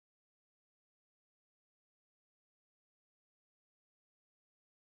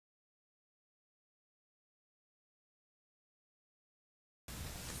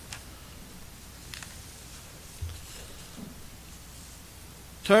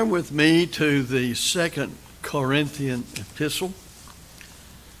Turn with me to the 2 Corinthian epistle.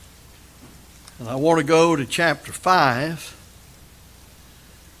 And I want to go to chapter 5.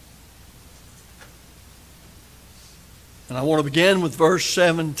 And I want to begin with verse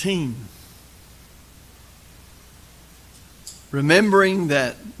 17. Remembering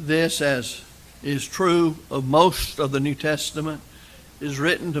that this, as is true of most of the New Testament, is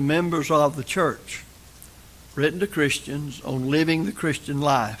written to members of the church, written to Christians on living the Christian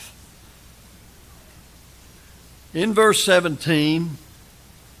life. In verse 17,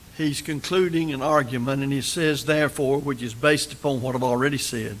 he's concluding an argument, and he says, therefore, which is based upon what I've already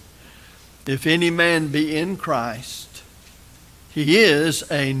said, if any man be in Christ, he is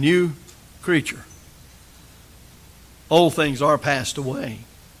a new creature. Old things are passed away.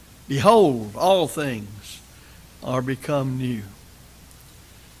 Behold, all things are become new.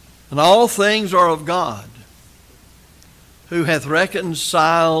 And all things are of God, who hath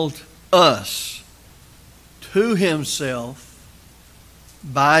reconciled us to himself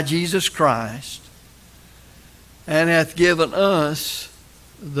by Jesus Christ, and hath given us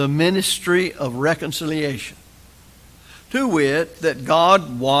the ministry of reconciliation. To wit, that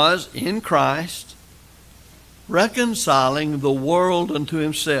God was in Christ, reconciling the world unto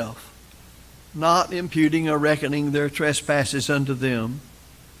himself, not imputing or reckoning their trespasses unto them,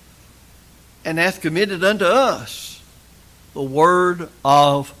 and hath committed unto us the word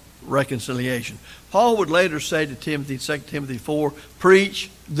of reconciliation. Paul would later say to Timothy, 2 Timothy 4, preach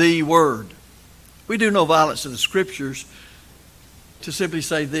the word. We do no violence to the scriptures to simply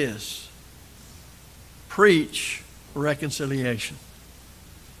say this: preach reconciliation,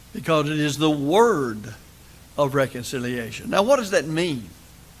 because it is the word of reconciliation. Now, what does that mean?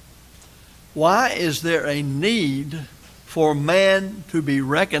 Why is there a need for man to be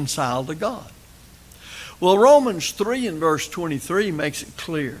reconciled to God? Well, Romans 3 and verse 23 makes it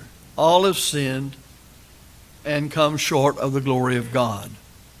clear. All have sinned and come short of the glory of God.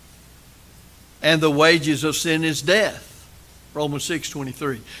 And the wages of sin is death. Romans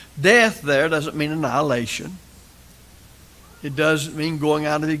 6:23. Death there doesn't mean annihilation. It doesn't mean going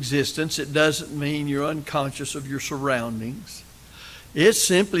out of existence. It doesn't mean you're unconscious of your surroundings. It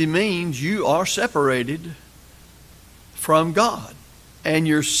simply means you are separated from God. And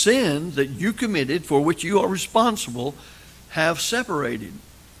your sins that you committed, for which you are responsible, have separated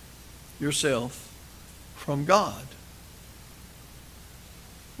yourself from God.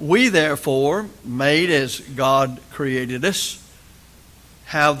 We, therefore, made as God created us,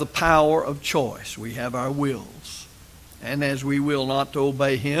 have the power of choice. We have our wills. And as we will not to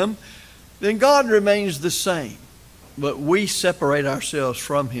obey him, then God remains the same, but we separate ourselves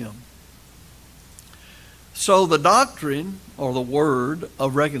from him. So the doctrine, or the word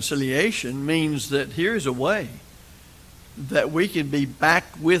of reconciliation, means that here's a way that we can be back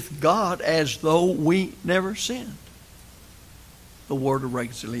with God as though we never sinned. The word of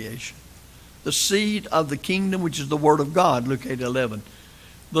reconciliation. The seed of the kingdom, which is the word of God, Luke 8:11.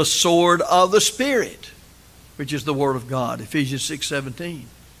 The sword of the Spirit, which is the word of God, Ephesians 6:17.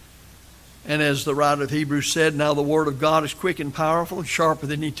 And as the writer of Hebrews said, now the word of God is quick and powerful and sharper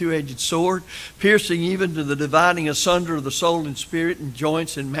than any two-edged sword, piercing even to the dividing asunder of the soul and spirit and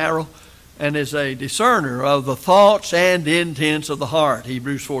joints and marrow, and is a discerner of the thoughts and intents of the heart,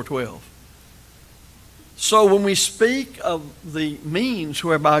 Hebrews 4:12. So when we speak of the means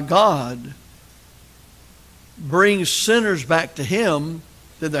whereby God brings sinners back to him,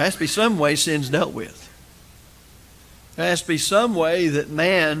 then there has to be some way sin's dealt with. There has to be some way that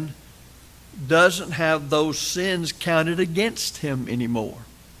man doesn't have those sins counted against him anymore.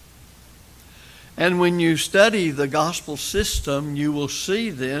 And when you study the gospel system, you will see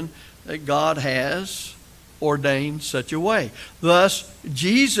then that God has ordained such a way. Thus,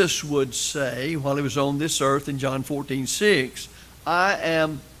 Jesus would say, while he was on this earth in John 14:6, I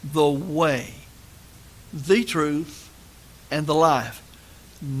am the way, the truth, and the life.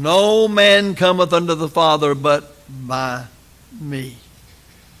 No man cometh unto the Father but by me.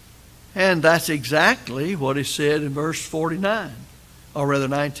 And that's exactly what is said in verse 49, or rather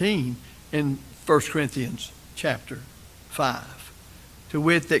 19, in 1 Corinthians chapter 5. To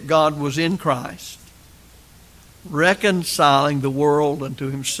wit, that God was in Christ, reconciling the world unto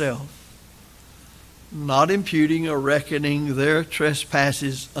himself, not imputing or reckoning their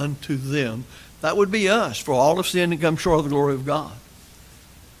trespasses unto them. That would be us, for all have sinned and come short of the glory of God.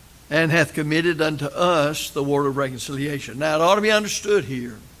 And hath committed unto us the word of reconciliation. Now, it ought to be understood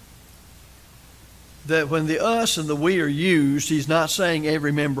here that when the us and the we are used, he's not saying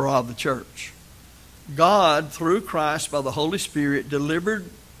every member of the church. God, through Christ, by the Holy Spirit, delivered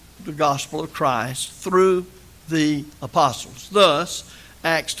the gospel of Christ through the apostles. Thus,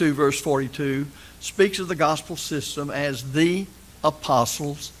 Acts 2 verse 42 speaks of the gospel system as the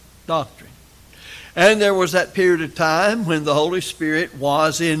apostles' doctrine. And there was that period of time when the Holy Spirit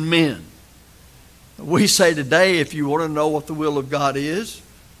was in men. We say today, if you want to know what the will of God is,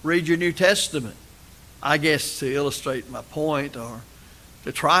 read your New Testament. I guess to illustrate my point, or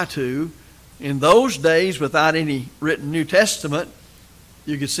to try to, in those days without any written New Testament,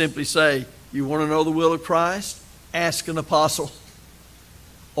 you could simply say, you want to know the will of Christ? Ask an apostle.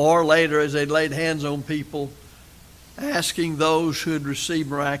 Or later, as they laid hands on people, asking those who had received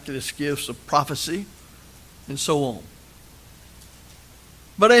miraculous gifts of prophecy, and so on.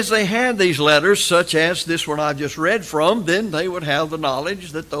 But as they had these letters, such as this one I just read from, then they would have the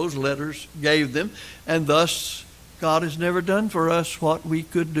knowledge that those letters gave them, and thus God has never done for us what we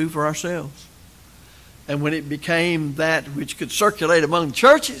could do for ourselves. And when it became that which could circulate among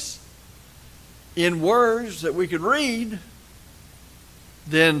churches in words that we could read,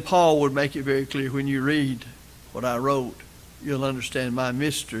 then Paul would make it very clear, when you read what I wrote, you'll understand my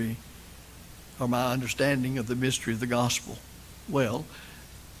mystery, or my understanding of the mystery of the gospel. Well,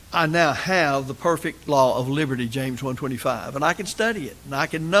 I now have the perfect law of liberty, James 1:25, and I can study it, and I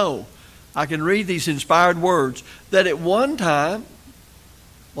can know, I can read these inspired words that at one time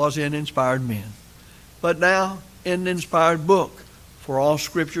was in inspired men, but now in an inspired book. For all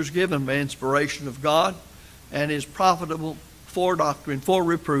Scripture is given by inspiration of God, and is profitable for doctrine, for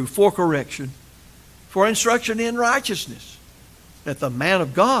reproof, for correction, for instruction in righteousness, that the man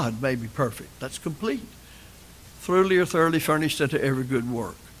of God may be perfect. That's complete. Thoroughly furnished unto every good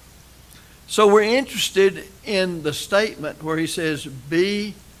work. So we're interested in the statement where he says,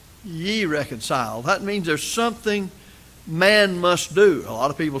 be ye reconciled. That means there's something man must do. A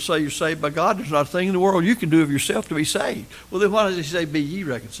lot of people say you're saved by God. There's not a thing in the world you can do of yourself to be saved. Well, then why does he say, be ye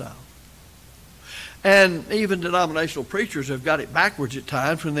reconciled? And even denominational preachers have got it backwards at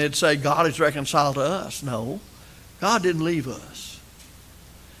times when they'd say God is reconciled to us. No, God didn't leave us.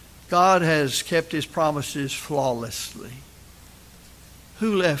 God has kept his promises flawlessly.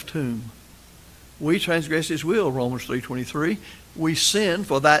 Who left whom? We transgress his will, Romans 3:23. We sin,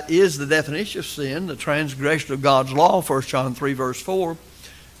 for that is the definition of sin, the transgression of God's law, 1 John 3 verse 4.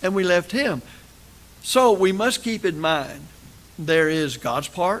 And we left him. So we must keep in mind there is God's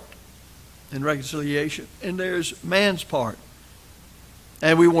part in reconciliation, and there's man's part.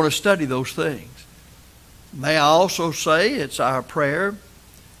 And we want to study those things. May I also say it's our prayer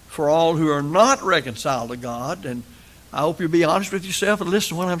for all who are not reconciled to God, and I hope you'll be honest with yourself and listen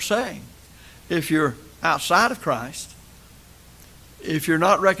to what I'm saying. If you're outside of Christ, if you're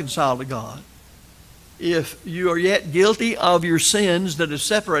not reconciled to God, if you are yet guilty of your sins that have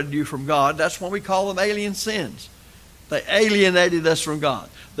separated you from God, that's why we call them alien sins. They alienated us from God.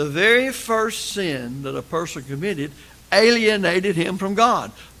 The very first sin that a person committed alienated him from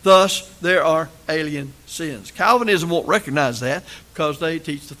God. Thus, there are alien sins. Calvinism won't recognize that because they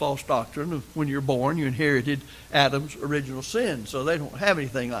teach the false doctrine of when you're born, you inherited Adam's original sin. So they don't have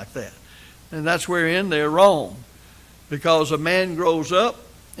anything like that. And that's wherein they're wrong. Because a man grows up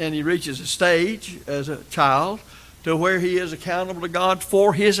and he reaches a stage as a child to where he is accountable to God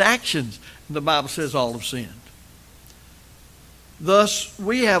for his actions. And the Bible says all have sinned. Thus,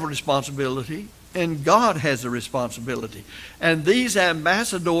 we have a responsibility, and God has a responsibility. And these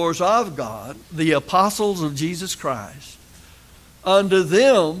ambassadors of God, the apostles of Jesus Christ, unto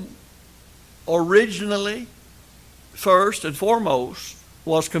them originally, first and foremost,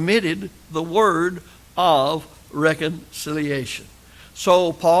 was committed the word of reconciliation.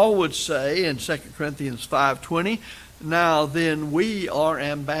 So Paul would say in 2 Corinthians 5:20, now then we are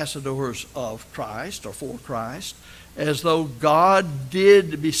ambassadors of Christ, or for Christ, as though God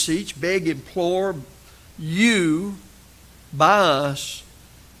did beseech, beg, implore you by us.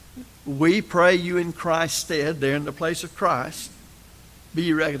 We pray you in Christ's stead, there in the place of Christ, be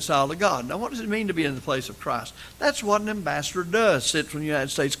ye reconciled to God. Now, what does it mean to be in the place of Christ? That's what an ambassador does, sits from the United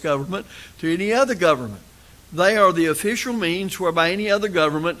States government to any other government. They are the official means whereby any other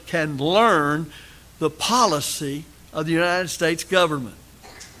government can learn the policy of the United States government.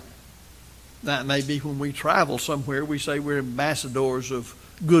 That may be when we travel somewhere, we say we're ambassadors of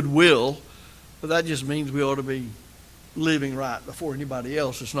goodwill, but that just means we ought to be living right before anybody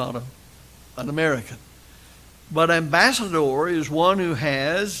else that's not an American. But ambassador is one who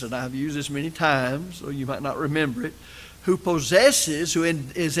has, and I've used this many times, so you might not remember it, who possesses, who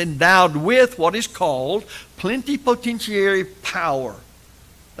is endowed with what is called plenipotentiary power.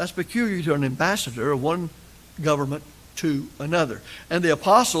 That's peculiar to an ambassador of one government to another. And the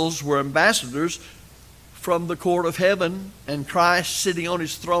apostles were ambassadors from the court of heaven, and Christ sitting on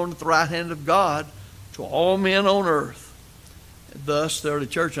his throne at the right hand of God to all men on earth. Thus, the early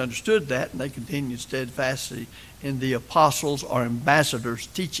church understood that, and they continued steadfastly in the apostles' or ambassadors'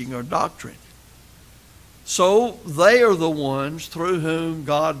 teaching or doctrine. So they are the ones through whom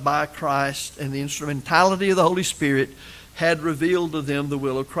God, by Christ and the instrumentality of the Holy Spirit, had revealed to them the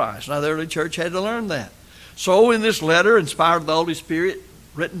will of Christ. Now, the early church had to learn that. So in this letter, inspired by the Holy Spirit,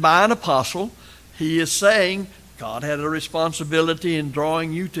 written by an apostle, he is saying God had a responsibility in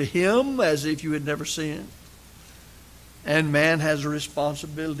drawing you to him as if you had never sinned. And man has a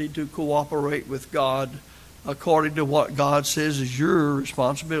responsibility to cooperate with God according to what God says is your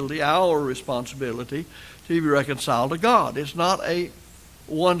responsibility, our responsibility, to be reconciled to God. It's not a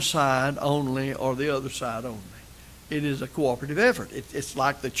one side only or the other side only. It is a cooperative effort. It's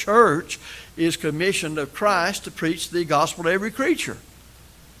like the church is commissioned of Christ to preach the gospel to every creature.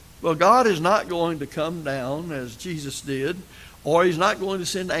 Well, God is not going to come down as Jesus did, or he's not going to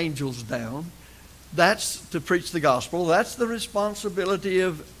send angels down. That's to preach the gospel. That's the responsibility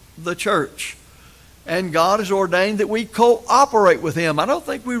of the church. And God has ordained that we cooperate with him. I don't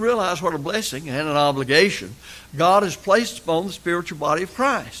think we realize what a blessing and an obligation God has placed upon the spiritual body of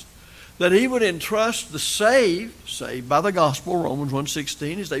Christ. That he would entrust the saved by the gospel, Romans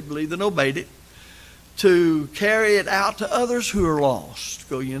 1:16, as they believed and obeyed it, to carry it out to others who are lost.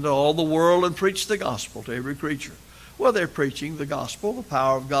 Go into all the world and preach the gospel to every creature. Well, they're preaching the gospel, the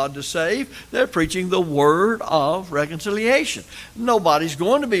power of God to save. They're preaching the word of reconciliation. Nobody's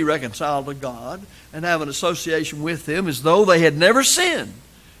going to be reconciled to God and have an association with him as though they had never sinned,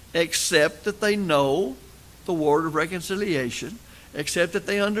 except that they know the word of reconciliation, except that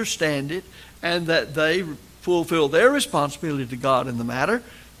they understand it, and that they fulfill their responsibility to God in the matter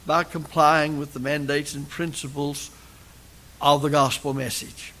by complying with the mandates and principles of the gospel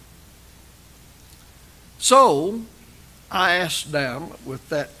message. So, I ask now, with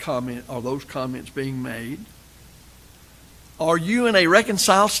that comment or those comments being made, are you in a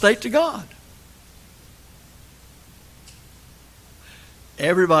reconciled state to God?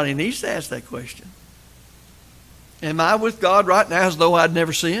 Everybody needs to ask that question. Am I with God right now as though I'd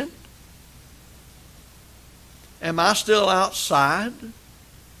never sinned? Am I still outside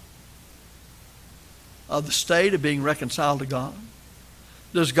of the state of being reconciled to God?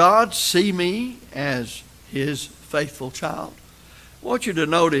 Does God see me as his faithful child? I want you to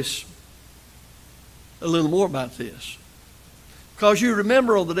notice a little more about this. Because you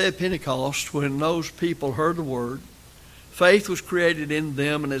remember on the day of Pentecost when those people heard the word, faith was created in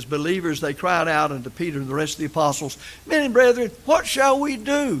them, and as believers they cried out unto Peter and the rest of the apostles, "Men and brethren, what shall we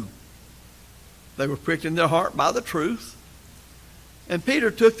do?" They were pricked in their heart by the truth. And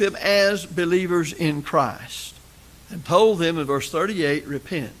Peter took them as believers in Christ and told them in verse 38,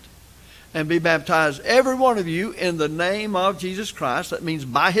 "Repent and be baptized, every one of you, in the name of Jesus Christ." That means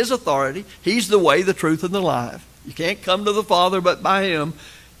by his authority. He's the way, the truth, and the life. You can't come to the Father but by him.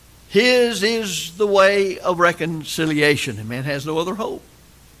 His is the way of reconciliation, and man has no other hope.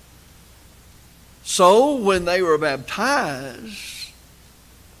 So when they were baptized,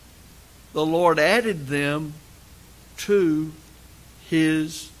 the Lord added them to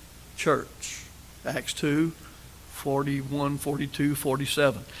his church. Acts 2, 41, 42,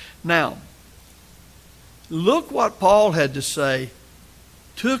 47. Now, look what Paul had to say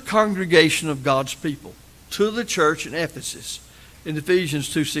to a congregation of God's people, to the church in Ephesus, in Ephesians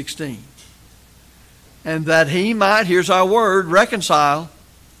 2:16. And that he might, here's our word, reconcile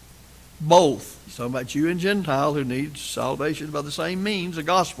both. He's talking about Jew and Gentile who need salvation by the same means, the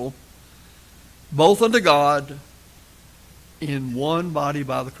gospel, both unto God in one body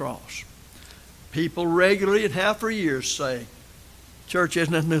by the cross. People regularly and have for years say, church has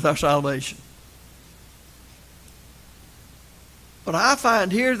nothing to do with our salvation. But I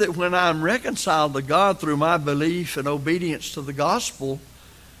find here that when I'm reconciled to God through my belief and obedience to the gospel,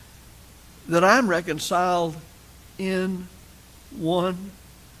 that I'm reconciled in one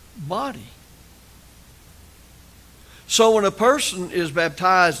body. So when a person is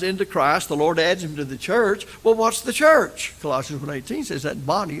baptized into Christ, the Lord adds him to the church. Well, what's the church? Colossians 1:18 says that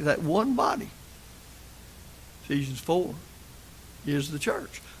body, that one body. Ephesians 4 is the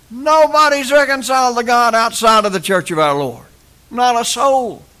church. Nobody's reconciled to God outside of the church of our Lord. Not a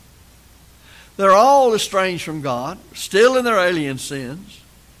soul. They're all estranged from God, still in their alien sins.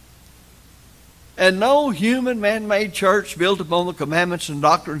 And no human man-made church built upon the commandments and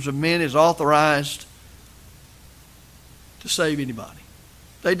doctrines of men is authorized to save anybody.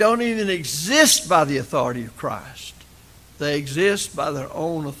 They don't even exist by the authority of Christ. They exist by their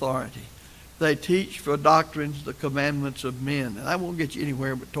own authority. They teach for doctrines the commandments of men, and that won't get you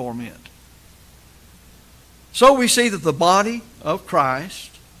anywhere but torment. So we see that the body of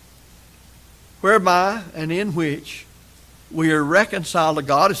Christ, whereby and in which we are reconciled to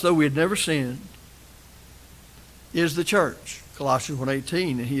God as though we had never sinned, is the church. Colossians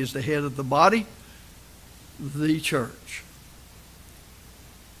 1:18, and he is the head of the body, the church.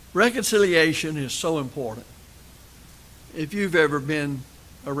 Reconciliation is so important. If you've ever been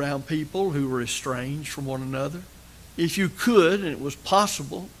around people who were estranged from one another, if you could, and it was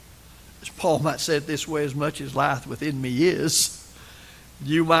possible, as Paul might say it this way, as much as life within me is,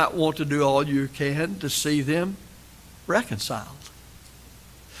 you might want to do all you can to see them reconciled.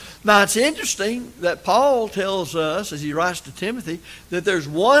 Now, it's interesting that Paul tells us, as he writes to Timothy, that there's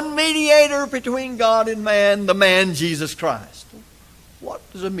one mediator between God and man, the man Jesus Christ. What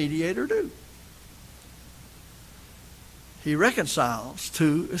does a mediator do? He reconciles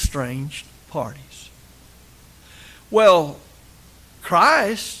two estranged parties. Well,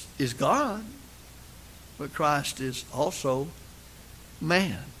 Christ is God, but Christ is also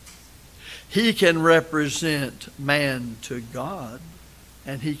man. He can represent man to God,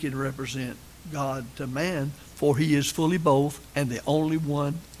 and he can represent God to man, for he is fully both and the only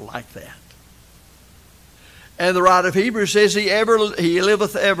one like that. And the writer of Hebrews says he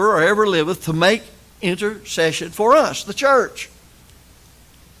liveth ever, or ever liveth, to make intercession for us, the church.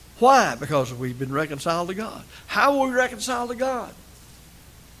 Why? Because we've been reconciled to God. How were we reconciled to God?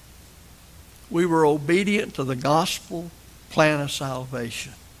 We were obedient to the gospel plan of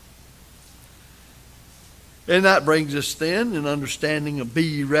salvation. And that brings us then, in understanding of be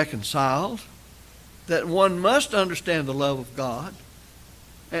ye reconciled, that one must understand the love of God.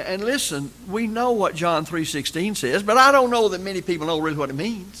 And listen, we know what John 3:16 says, but I don't know that many people know really what it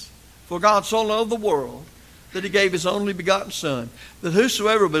means. For God so loved the world that he gave his only begotten Son, that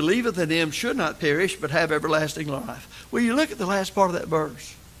whosoever believeth in him should not perish, but have everlasting life. Well, you look at the last part of that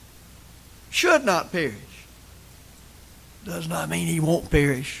verse. Should not perish. Does not mean he won't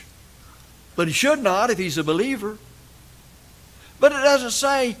perish. But he should not if he's a believer. But it doesn't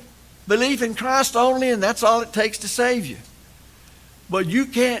say belief in Christ only and that's all it takes to save you. But you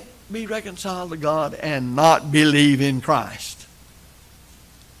can't be reconciled to God and not believe in Christ.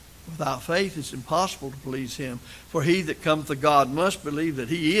 Without faith it's impossible to please him. For he that cometh to God must believe that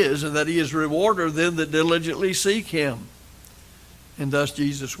he is, and that he is a rewarder of them that diligently seek him. And thus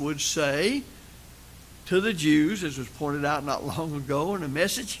Jesus would say to the Jews, as was pointed out not long ago in a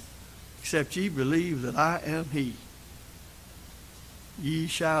message, except ye believe that I am he, ye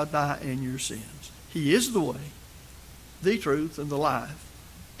shall die in your sins. He is the way, the truth, and the life.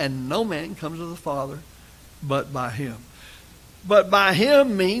 And no man comes to the Father but by him. But by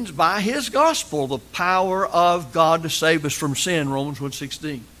him means by his gospel, the power of God to save us from sin, Romans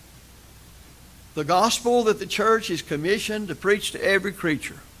 1:16. The gospel that the church is commissioned to preach to every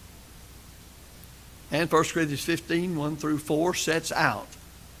creature. And 1 Corinthians 15, 1 through 4 sets out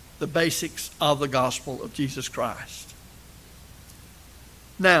the basics of the gospel of Jesus Christ.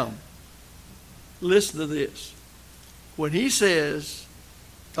 Now, listen to this. When he says,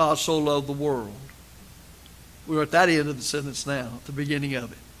 God so loved the world, we're at that end of the sentence now, at the beginning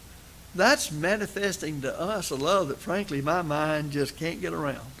of it. That's manifesting to us a love that, frankly, my mind just can't get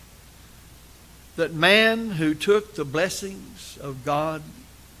around. That man who took the blessings of God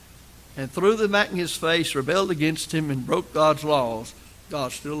and threw them back in his face, rebelled against him, and broke God's laws,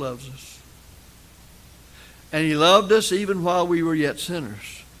 God still loves us. And he loved us even while we were yet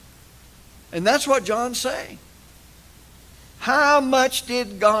sinners. And that's what John's saying. How much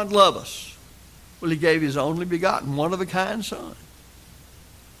did God love us? Well, he gave his only begotten, one-of-a-kind Son.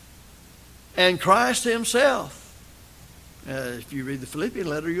 And Christ himself, if you read the Philippian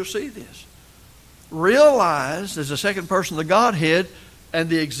letter, you'll see this, realized as the second person of the Godhead and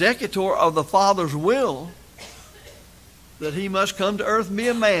the executor of the Father's will that he must come to earth and be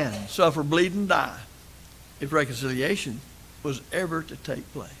a man, suffer, bleed, and die if reconciliation was ever to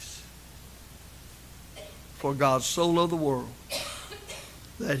take place. For God so loved the world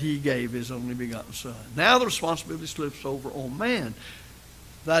that he gave his only begotten Son. Now the responsibility slips over on man.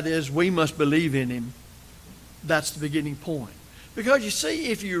 That is, we must believe in him. That's the beginning point. Because you see,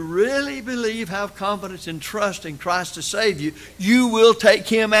 if you really believe, have confidence and trust in Christ to save you, you will take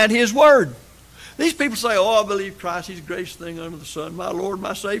him at his word. These people say, oh, I believe Christ, he's the greatest thing under the sun, my Lord,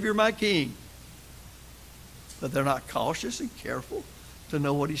 my Savior, my King. But they're not cautious and careful to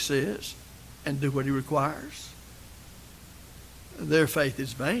know what he says and do what he requires. Their faith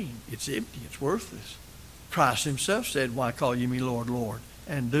is vain. It's empty. It's worthless. Christ himself said, why call ye me Lord, Lord,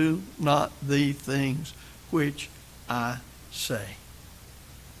 and do not the things which I say.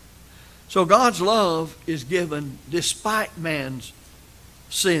 So God's love is given despite man's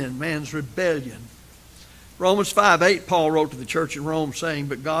sin, man's rebellion. Romans 5:8, Paul wrote to the church in Rome saying,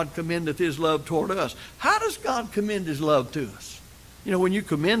 "But God commendeth his love toward us." How does God commend his love to us? You know, when you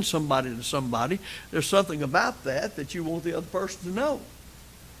commend somebody to somebody, there's something about that you want the other person to know.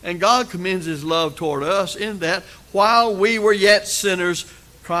 And God commends his love toward us in that while we were yet sinners,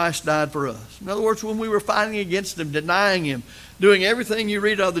 Christ died for us. In other words, when we were fighting against him, denying him, doing everything you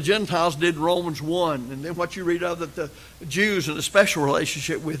read of the Gentiles did in Romans 1, and then what you read of that the Jews in a special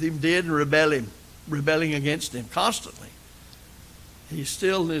relationship with him did in rebelling against him constantly. He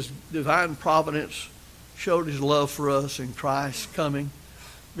still, in his divine providence, showed his love for us in Christ coming,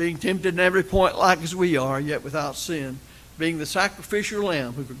 being tempted in every point like as we are, yet without sin, being the sacrificial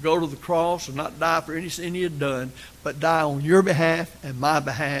lamb who could go to the cross and not die for any sin he had done, but die on your behalf and my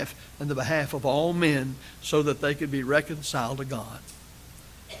behalf and the behalf of all men so that they could be reconciled to God.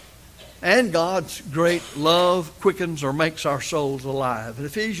 And God's great love quickens or makes our souls alive. In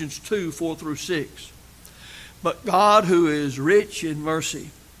Ephesians 2:4-6, "But God, who is rich in mercy,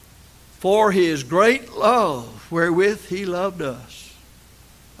 for his great love wherewith he loved us."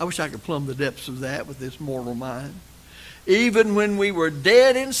 I wish I could plumb the depths of that with this mortal mind. "Even when we were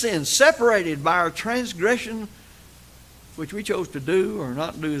dead in sin, separated by our transgression, which we chose to do or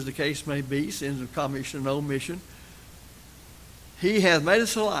not do as the case may be, sins of commission and omission, he hath made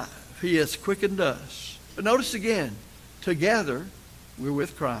us alive. He hath quickened us." But notice again, together we're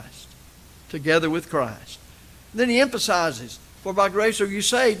with Christ. Together with Christ. Then he emphasizes, "For by grace are you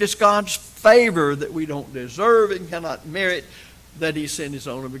saved." It's God's favor that we don't deserve and cannot merit, that he sent his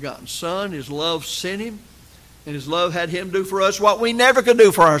only begotten Son. His love sent him, and his love had him do for us what we never could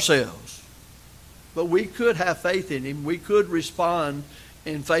do for ourselves. But we could have faith in him. We could respond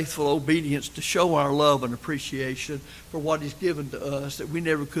in faithful obedience to show our love and appreciation for what he's given to us that we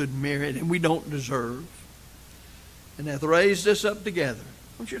never could merit and we don't deserve. And hath raised us up together.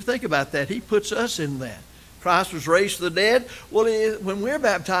 I want you to think about that. He puts us in that. Christ was raised from the dead. Well, when we're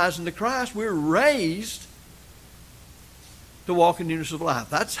baptized into Christ, we're raised to walk in newness of life.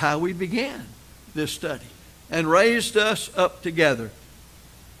 That's how we began this study. And raised us up together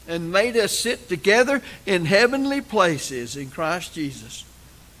and made us sit together in heavenly places in Christ Jesus.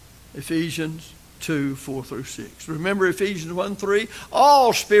 Ephesians 2:4-6. Remember Ephesians 1:3?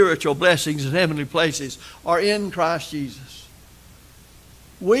 All spiritual blessings in heavenly places are in Christ Jesus.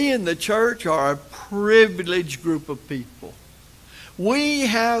 We in the church are a privileged group of people. We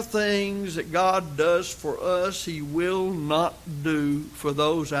have things that God does for us he will not do for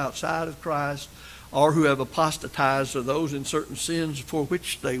those outside of Christ or who have apostatized, or those in certain sins for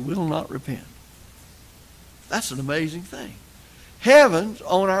which they will not repent. That's an amazing thing. Heaven's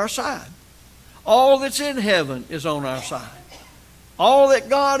on our side. All that's in heaven is on our side. All that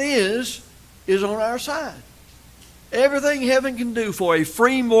God is on our side. Everything heaven can do for a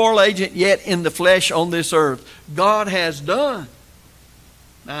free moral agent yet in the flesh on this earth, God has done.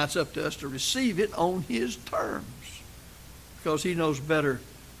 Now it's up to us to receive it on his terms, because he knows better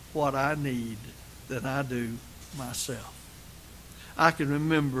what I need than I do myself. I can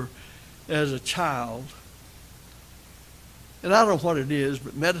remember as a child, and I don't know what it is,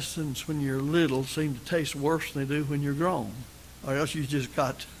 but medicines when you're little seem to taste worse than they do when you're grown. Or else you just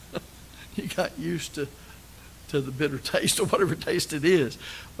got used to the bitter taste or whatever taste it is.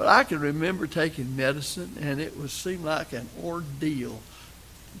 But I can remember taking medicine, and it seemed like an ordeal.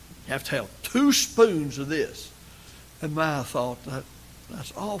 You have to have 2 spoons of this. And I thought,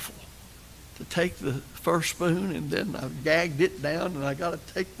 that's awful. To take the first spoon, and then I gagged it down, and I got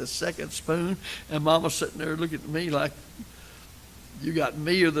to take the second spoon, and Mama's sitting there looking at me like, you got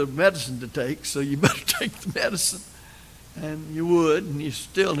me or the medicine to take, so you better take the medicine. And you would, and you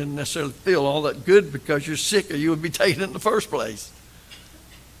still didn't necessarily feel all that good because you're sick or you would be taking it in the first place.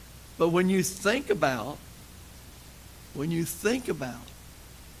 But when you think about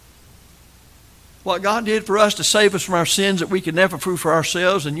what God did for us to save us from our sins that we could never prove for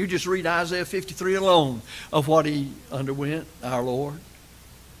ourselves, and you just read Isaiah 53 alone of what he underwent, our Lord,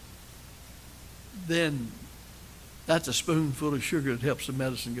 then that's a spoonful of sugar that helps the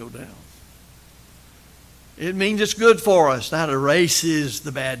medicine go down. It means it's good for us. That erases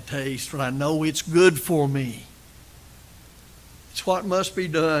the bad taste when I know it's good for me. It's what must be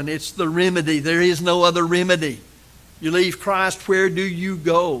done. It's the remedy. There is no other remedy. You leave Christ, where do you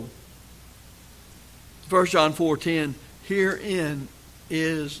go? 1 John 4:10, herein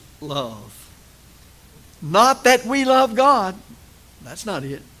is love. Not that we love God. That's not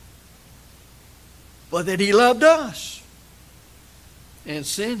it. But that he loved us and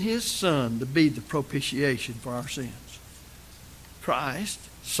sent his Son to be the propitiation for our sins. Christ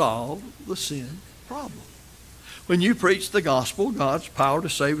solved the sin problem. When you preach the gospel, God's power to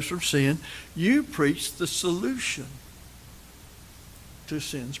save us from sin, you preach the solution to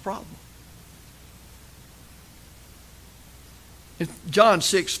sin's problem. In John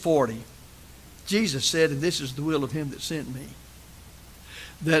 6:40, Jesus said, and this is the will of him that sent me,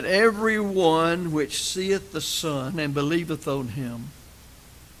 that every one which seeth the Son and believeth on him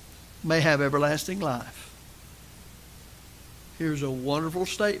may have everlasting life. Here's a wonderful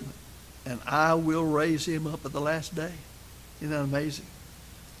statement. And I will raise him up at the last day. Isn't that amazing?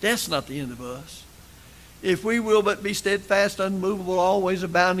 Death's not the end of us. If we will but be steadfast, unmovable, always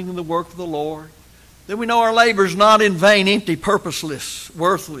abounding in the work of the Lord, then we know our labor is not in vain, empty, purposeless,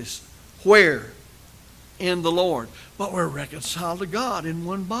 worthless. Where? In the Lord. But we're reconciled to God in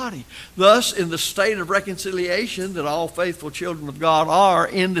one body. Thus, in the state of reconciliation that all faithful children of God are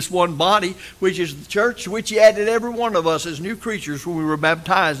in this one body, which is the church, which he added every one of us as new creatures when we were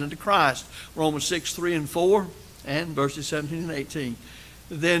baptized into Christ. Romans 6:3 and 4 and verses 17 and 18.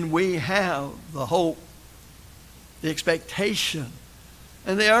 Then we have the hope, the expectation,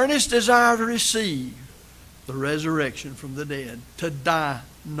 and the earnest desire to receive the resurrection from the dead, to die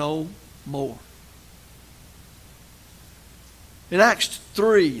no more. In Acts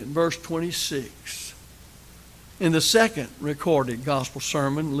 3 and verse 26, in the second recorded gospel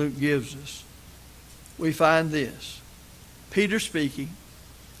sermon Luke gives us, we find this. Peter speaking,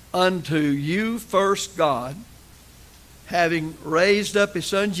 unto you first God, having raised up his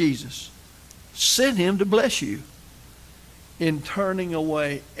son Jesus, sent him to bless you in turning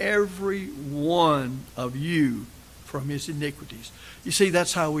away every one of you from his iniquities. You see,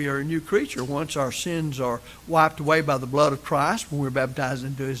 that's how we are a new creature. Once our sins are wiped away by the blood of Christ, when we're baptized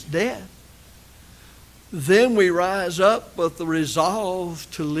into his death, then we rise up with the resolve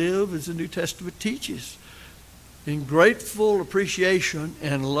to live as the New Testament teaches, in grateful appreciation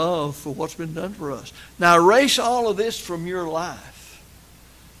and love for what's been done for us. Now erase all of this from your life,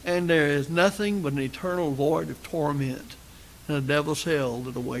 and there is nothing but an eternal void of torment and a devil's hell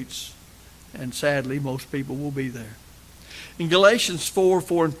that awaits. And sadly, most people will be there. In Galatians 4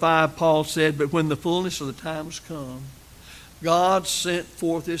 and 5, Paul said, but when the fullness of the time was come, God sent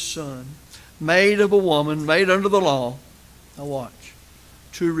forth his Son, made of a woman, made under the law. Now watch.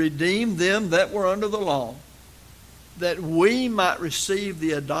 To redeem them that were under the law, that we might receive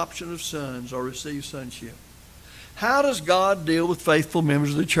the adoption of sons, or receive sonship. How does God deal with faithful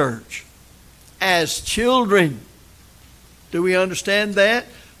members of the church? As children. Do we understand that?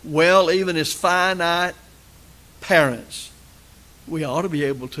 Well, even as finite parents, we ought to be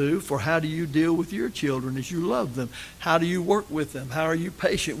able to. For how do you deal with your children as you love them? How do you work with them? How are you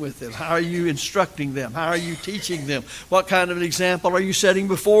patient with them? How are you instructing them? How are you teaching them? What kind of an example are you setting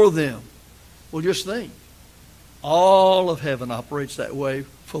before them? Well, just think. All of heaven operates that way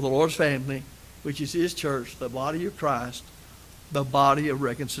for the Lord's family, which is his church, the body of Christ, the body of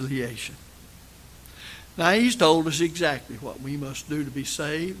reconciliation. Now, he's told us exactly what we must do to be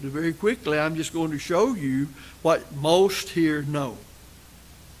saved. And very quickly, I'm just going to show you what most here know.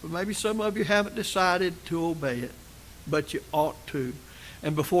 But maybe some of you haven't decided to obey it, but you ought to.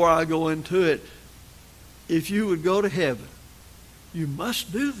 And before I go into it, if you would go to heaven, you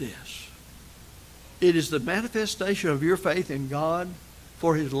must do this. It is the manifestation of your faith in God,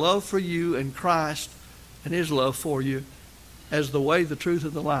 for his love for you, and Christ and his love for you as the way, the truth,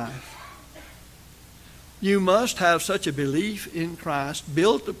 and the life. You must have such a belief in Christ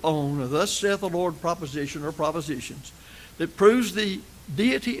built upon a thus saith the Lord proposition or propositions that proves the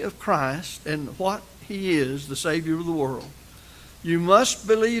deity of Christ and what he is, the Savior of the world. You must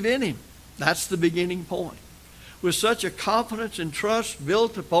believe in him. That's the beginning point. With such a confidence and trust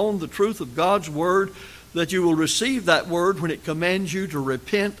built upon the truth of God's word that you will receive that word when it commands you to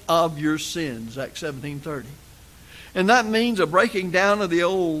repent of your sins, Acts 17:30. And that means a breaking down of the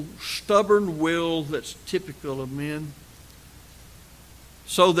old stubborn will that's typical of men,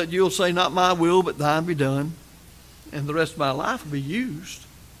 so that you'll say, not my will, but thine be done. And the rest of my life will be used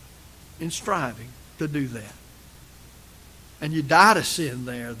in striving to do that. And you die to sin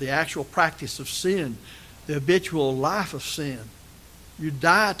there, the actual practice of sin, the habitual life of sin. You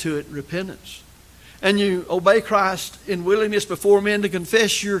die to it in repentance. And you obey Christ in willingness before men to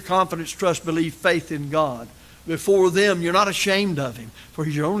confess your confidence, trust, belief, faith in God. Before them, you're not ashamed of him, for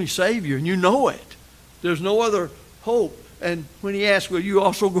he's your only Savior, and you know it. There's no other hope. And when he asks, will you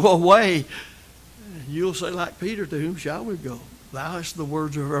also go away? You'll say, like Peter, to whom shall we go? Thou hast the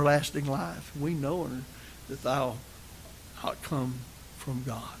words of everlasting life. We know that thou art come from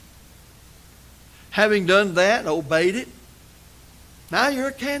God. Having done that, obeyed it, now you're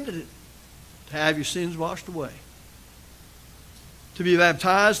a candidate to have your sins washed away. to be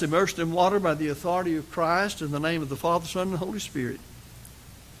baptized, immersed in water by the authority of Christ in the name of the Father, Son, and Holy Spirit,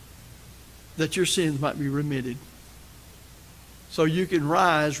 that your sins might be remitted, so you can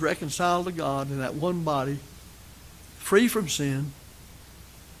rise reconciled to God in that one body, free from sin,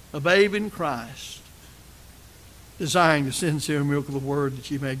 a babe in Christ, desiring the sincere milk of the Word that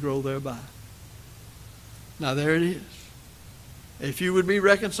you may grow thereby. Now there it is. If you would be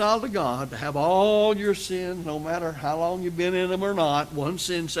reconciled to God, to have all your sins, no matter how long you've been in them or not, one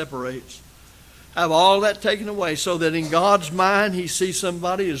sin separates, have all that taken away so that in God's mind He sees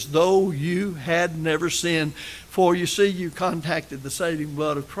somebody as though you had never sinned. For you see, you contacted the saving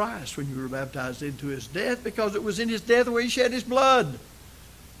blood of Christ when you were baptized into His death, because it was in His death where He shed His blood.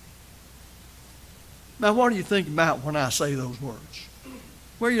 Now what do you think about when I say those words?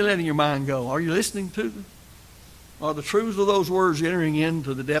 Where are you letting your mind go? Are you listening to them? Are the truths of those words entering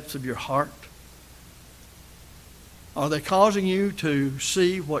into the depths of your heart? Are they causing you to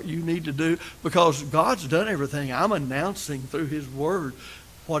see what you need to do? Because God's done everything. I'm announcing through His Word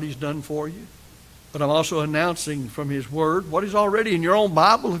what He's done for you. But I'm also announcing from His Word what is already in your own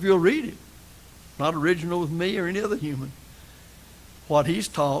Bible if you'll read it. Not original with me or any other human. What He's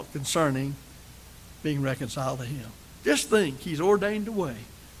taught concerning being reconciled to Him. Just think, He's ordained a way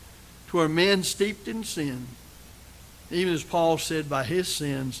to where men steeped in sin, even as Paul said, by his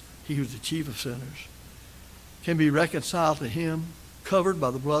sins, he was the chief of sinners, can be reconciled to Him, covered by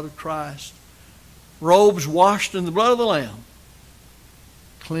the blood of Christ, robes washed in the blood of the Lamb,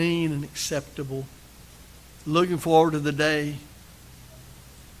 clean and acceptable, looking forward to the day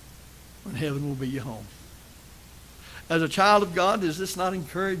when heaven will be your home. As a child of God, does this not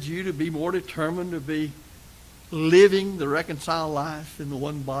encourage you to be more determined to be living the reconciled life in the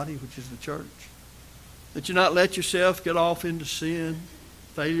one body, which is the church? That you not let yourself get off into sin,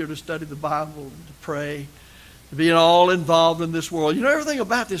 failure to study the Bible, to pray, to being all involved in this world. You know, everything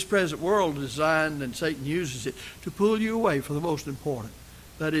about this present world is designed, and Satan uses it to pull you away from the most important.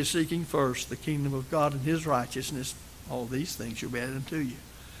 That is, seeking first the kingdom of God and His righteousness. All these things shall be added unto you.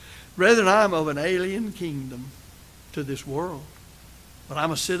 Brethren, I'm of an alien kingdom to this world, but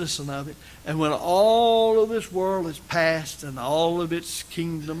I'm a citizen of it. And when all of this world is past and all of its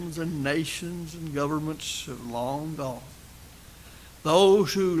kingdoms and nations and governments have long gone,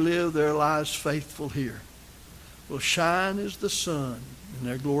 those who live their lives faithful here will shine as the sun in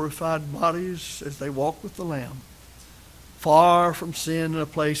their glorified bodies as they walk with the Lamb, far from sin and a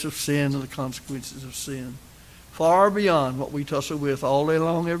place of sin and the consequences of sin, far beyond what we tussle with all day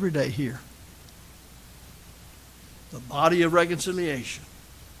long every day here. The body of reconciliation.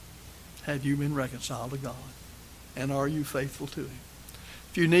 Have you been reconciled to God? And are you faithful to Him?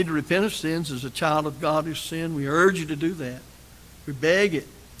 If you need to repent of sins as a child of God who's sinned, we urge you to do that. We beg it,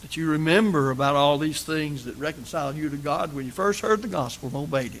 that you remember about all these things that reconciled you to God when you first heard the gospel and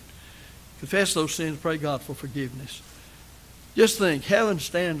obeyed it. Confess those sins, pray God for forgiveness. Just think, heaven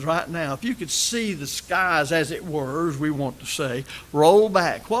stands right now. If you could see the skies, as it were, as we want to say, roll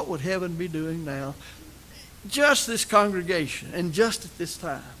back, what would heaven be doing now? Just this congregation, and just at this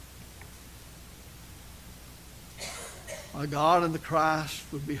time. My God and the Christ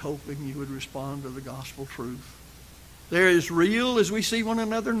would be hoping you would respond to the gospel truth. They're as real as we see one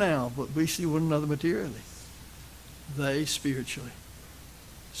another now, but we see one another materially. They spiritually.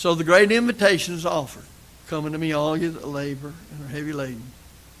 So the great invitation is offered. Come unto me, all you that labor and are heavy laden,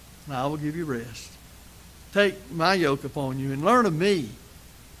 and I will give you rest. Take my yoke upon you and learn of me,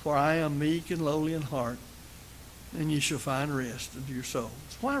 for I am meek and lowly in heart, and you shall find rest unto your souls.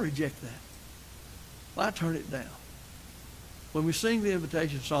 Why reject that? Why turn it down? When we sing the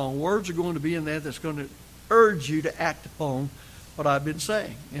invitation song, words are going to be in there that's going to urge you to act upon what I've been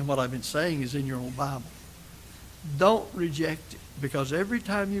saying. And what I've been saying is in your own Bible. Don't reject it, because every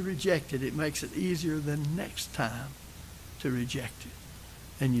time you reject it, it makes it easier than next time to reject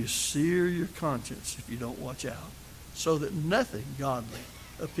it. And you sear your conscience if you don't watch out, so that nothing godly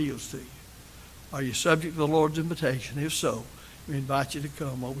appeals to you. Are you subject to the Lord's invitation? If so, we invite you to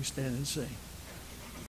come while we stand and sing.